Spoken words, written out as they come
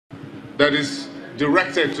that is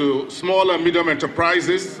directed to small and medium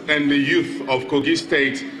enterprises and the youth of Kogi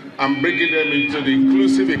State and bringing them into the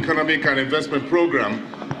inclusive economic and investment program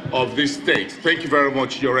of this state. Thank you very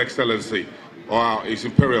much, Your Excellency, or His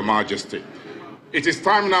Imperial Majesty. It is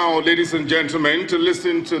time now, ladies and gentlemen, to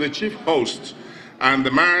listen to the chief host and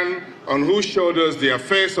the man on whose shoulders the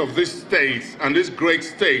affairs of this state and this great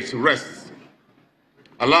state rests.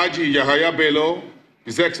 Alhaji Yahaya Bello,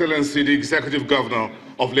 His Excellency, the Executive Governor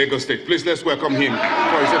of Lagos State. Please let's welcome him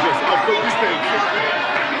for his address of Kogi State.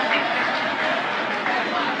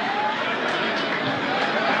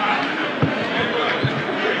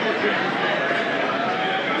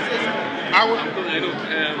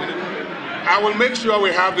 I will make sure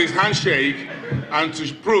we have this handshake and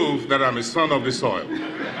to prove that I'm a son of the soil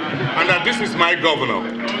and that this is my governor.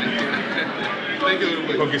 Thank you very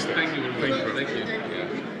much. Kogi State. Thank you very much. Thank you. Thank you.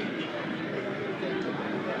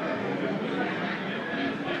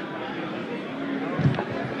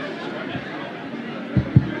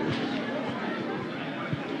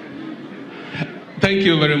 Thank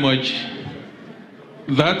you very much.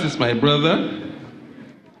 That is my brother.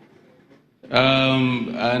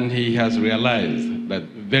 And he has realized that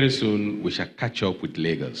very soon we shall catch up with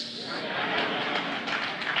Lagos.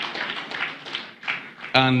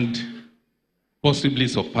 And possibly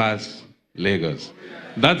surpass Lagos.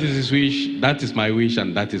 That is his wish, that is my wish,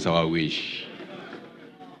 and that is our wish.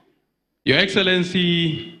 Your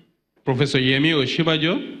Excellency, Professor Yemi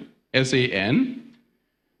Oshibajo, SAN,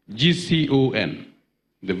 GCON,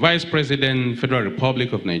 the Vice President, Federal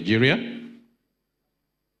Republic of Nigeria,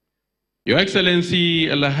 Your Excellency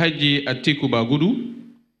Alhaji Atiku Bagudu,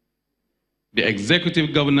 the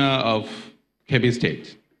Executive Governor of Kebbi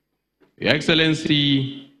State, Your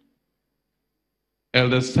Excellency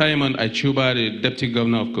Elder Simon Achuba, the Deputy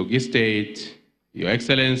Governor of Kogi State, Your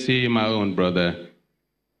Excellency, my own brother,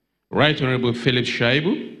 Right Honorable Philip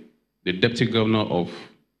Shaibu, the Deputy Governor of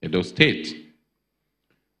Edo State,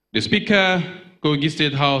 the Speaker, Kogi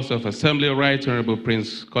State House of Assembly, Right Honorable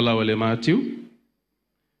Prince Kolawole Matthew,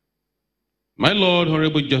 my Lord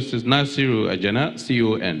Honorable Justice Nasiru Ajana,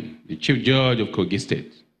 CON, the Chief Judge of Kogi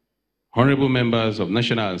State, honorable members of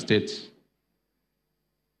National and State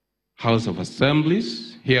House of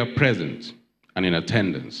Assemblies here present and in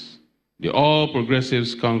attendance, the All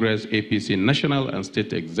Progressives Congress APC National and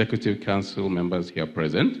State Executive Council members here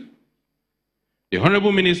present, the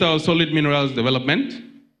Honorable Minister of Solid Minerals Development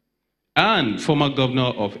and former Governor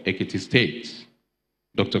of Ekiti State,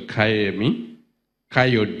 Dr. Kayode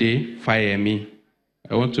Fayemi.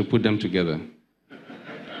 I want to put them together.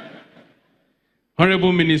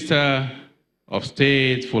 Honorable Minister of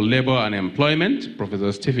State for Labor and Employment,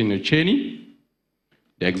 Professor Stephen Ucheni,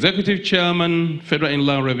 the Executive Chairman, Federal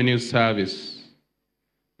Inland Revenue Service,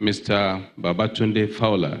 Mr. Babatunde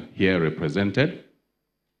Fowler, here represented,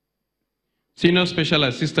 Senior Special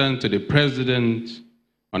Assistant to the President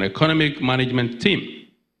on Economic Management Team,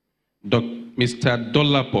 Mr.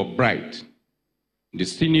 Dolapo Bright, the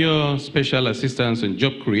Senior Special Assistant on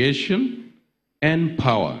Job Creation and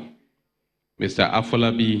Power, Mr.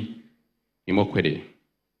 Afolabi Imokwede,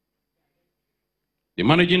 the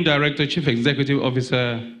Managing Director, Chief Executive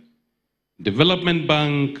Officer, Development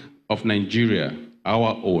Bank of Nigeria,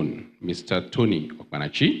 our own, Mr. Tony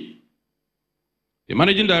Okpanachi, the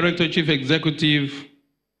Managing Director, Chief Executive,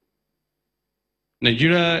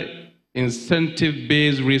 Nigeria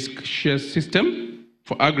Incentive-Based Risk Share System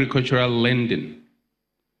for Agricultural Lending,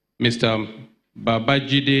 Mr.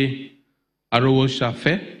 Babajide Arowo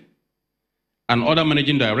Shafe, and other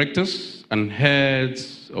managing directors and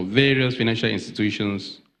heads of various financial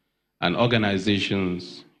institutions and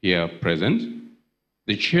organizations here present,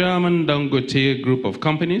 the Chairman Dangote Group of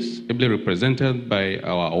Companies, ably represented by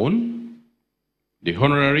our own, the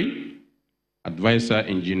Honorary Advisor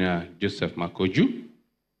Engineer Joseph Makoju,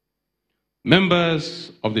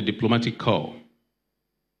 members of the Diplomatic Corps,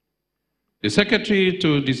 the Secretary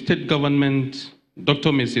to the State Government, Dr.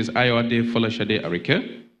 Mrs. Ayode Folashade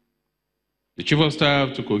Arike, the Chief of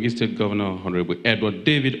Staff to Kogi State Governor, Honorable Edward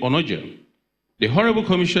David Onoja, the Honorable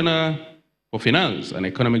Commissioner for Finance and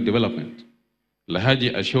Economic Development,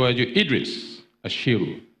 Lahaji Ashewaju Idris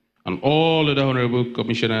Ashiru, and all other Honorable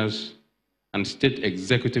Commissioners and State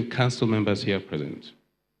Executive Council members here present.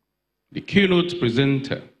 The keynote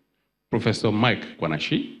presenter, Professor Mike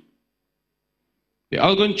Kwanashi, the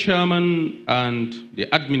Algon Chairman and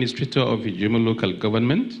the Administrator of Ijumu Local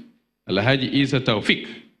Government, Alhaji Isa Taufik,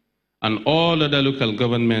 and all other local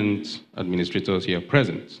government administrators here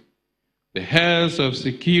present, the heads of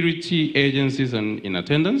security agencies and in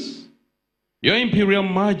attendance, Your Imperial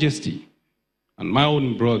Majesty, and my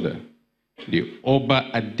own brother, the Oba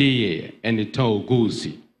Adeye Enita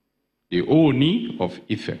Ogosi, the Oni of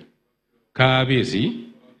Ife, Kabesi,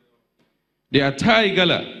 the Atai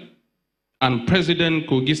Gala, and President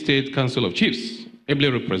Kogi State Council of Chiefs, ably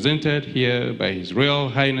represented here by His Royal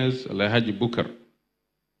Highness Alhaji Bukar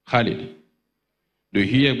Khalid, the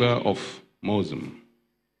Hieba of Mozum,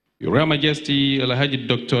 Your Royal Majesty Alhaji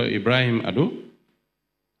Dr. Ibrahim Ado,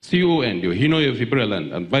 CON, the Ohino of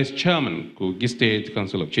Ibraland, and Vice Chairman Kogi State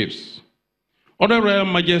Council of Chiefs, other Royal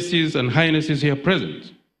Majesties and Highnesses here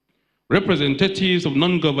present, representatives of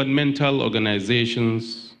non-governmental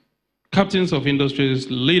organizations, captains of industries,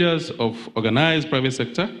 leaders of organized private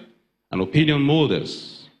sector, and opinion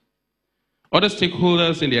molders, other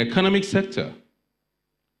stakeholders in the economic sector,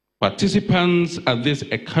 participants at this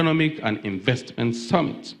Economic and Investment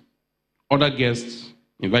Summit, other guests,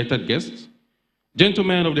 invited guests,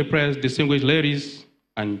 gentlemen of the press, distinguished ladies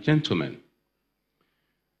and gentlemen.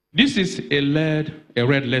 This is a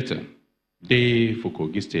red letter day for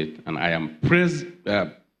Kogi State, and I am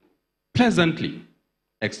pleasantly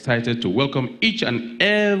excited to welcome each and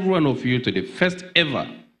every one of you to the first ever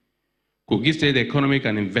Kogi State Economic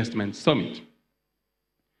and Investment Summit.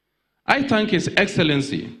 I thank His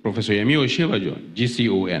Excellency, Professor Yemi Oshibajo,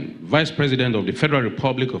 GCON, Vice President of the Federal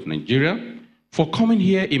Republic of Nigeria, for coming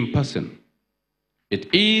here in person.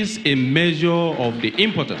 It is a measure of the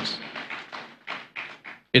importance.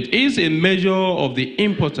 It is a measure of the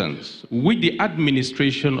importance which the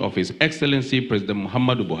administration of His Excellency President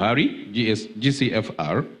Muhammadu Buhari,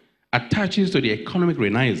 GCFR, attaches to the economic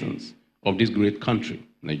renaissance of this great country,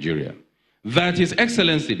 Nigeria. That His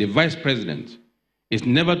Excellency, the Vice President, is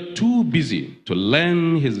never too busy to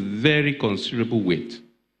lend his very considerable weight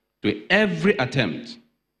to every attempt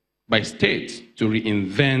by states to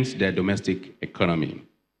reinvent their domestic economy.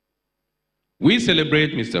 We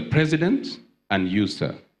celebrate Mr. President and you,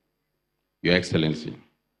 sir, Your Excellency.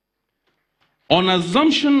 On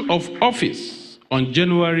assumption of office on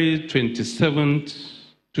January 27th,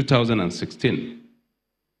 2016,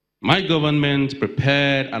 my government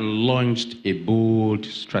prepared and launched a bold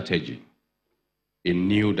strategy, a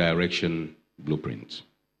new direction blueprint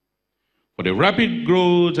for the rapid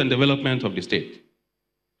growth and development of the state.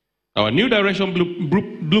 Our new direction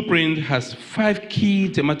blueprint has 5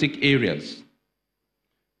 key thematic areas,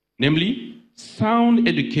 namely sound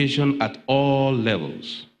education at all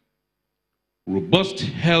levels, robust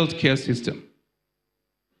healthcare system,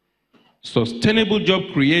 sustainable job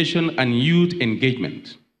creation and youth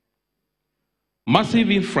engagement,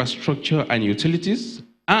 massive infrastructure and utilities,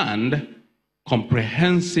 and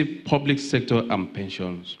comprehensive public sector and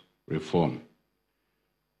pensions reform.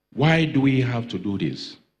 Why do we have to do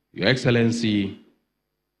this? Your Excellency,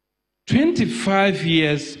 25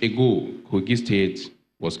 years ago, Kogi State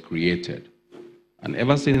was created. And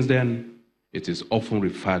ever since then, it is often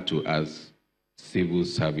referred to as civil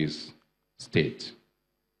service state.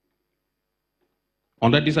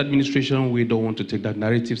 Under this administration, we don't want to take that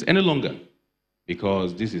narrative any longer,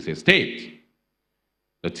 because this is a state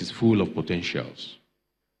that is full of potentials.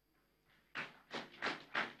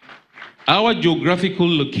 Our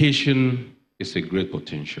geographical location is a great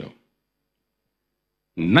potential.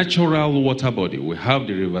 Natural water body, we have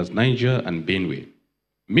the rivers Niger and Benue.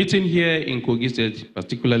 Meeting here in Kogi State,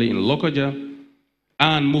 particularly in Lokoja,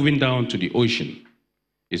 and moving down to the ocean,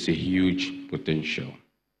 is a huge potential.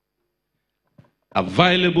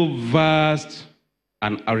 Available vast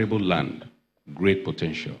and arable land, great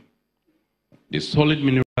potential. The solid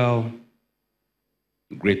mineral,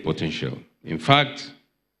 great potential. In fact,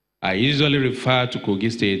 I usually refer to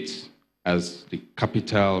Kogi State as the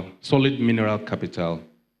capital, solid mineral capital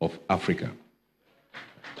of Africa.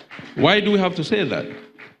 Why do we have to say that?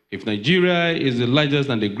 If Nigeria is the largest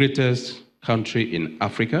and the greatest country in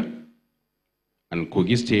Africa, and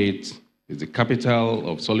Kogi State is the capital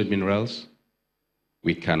of solid minerals,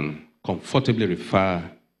 we can comfortably refer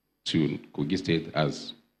to Kogi State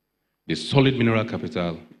as the solid mineral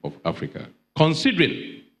capital of Africa,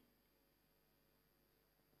 considering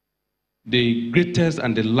the greatest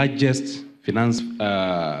and the largest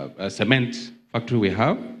cement factory we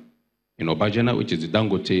have in Obajana, which is the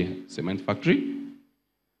Dangote cement factory,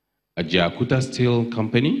 a Jakuta Steel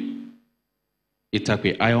Company,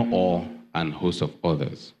 Itakwe Iron Ore, and a host of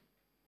others.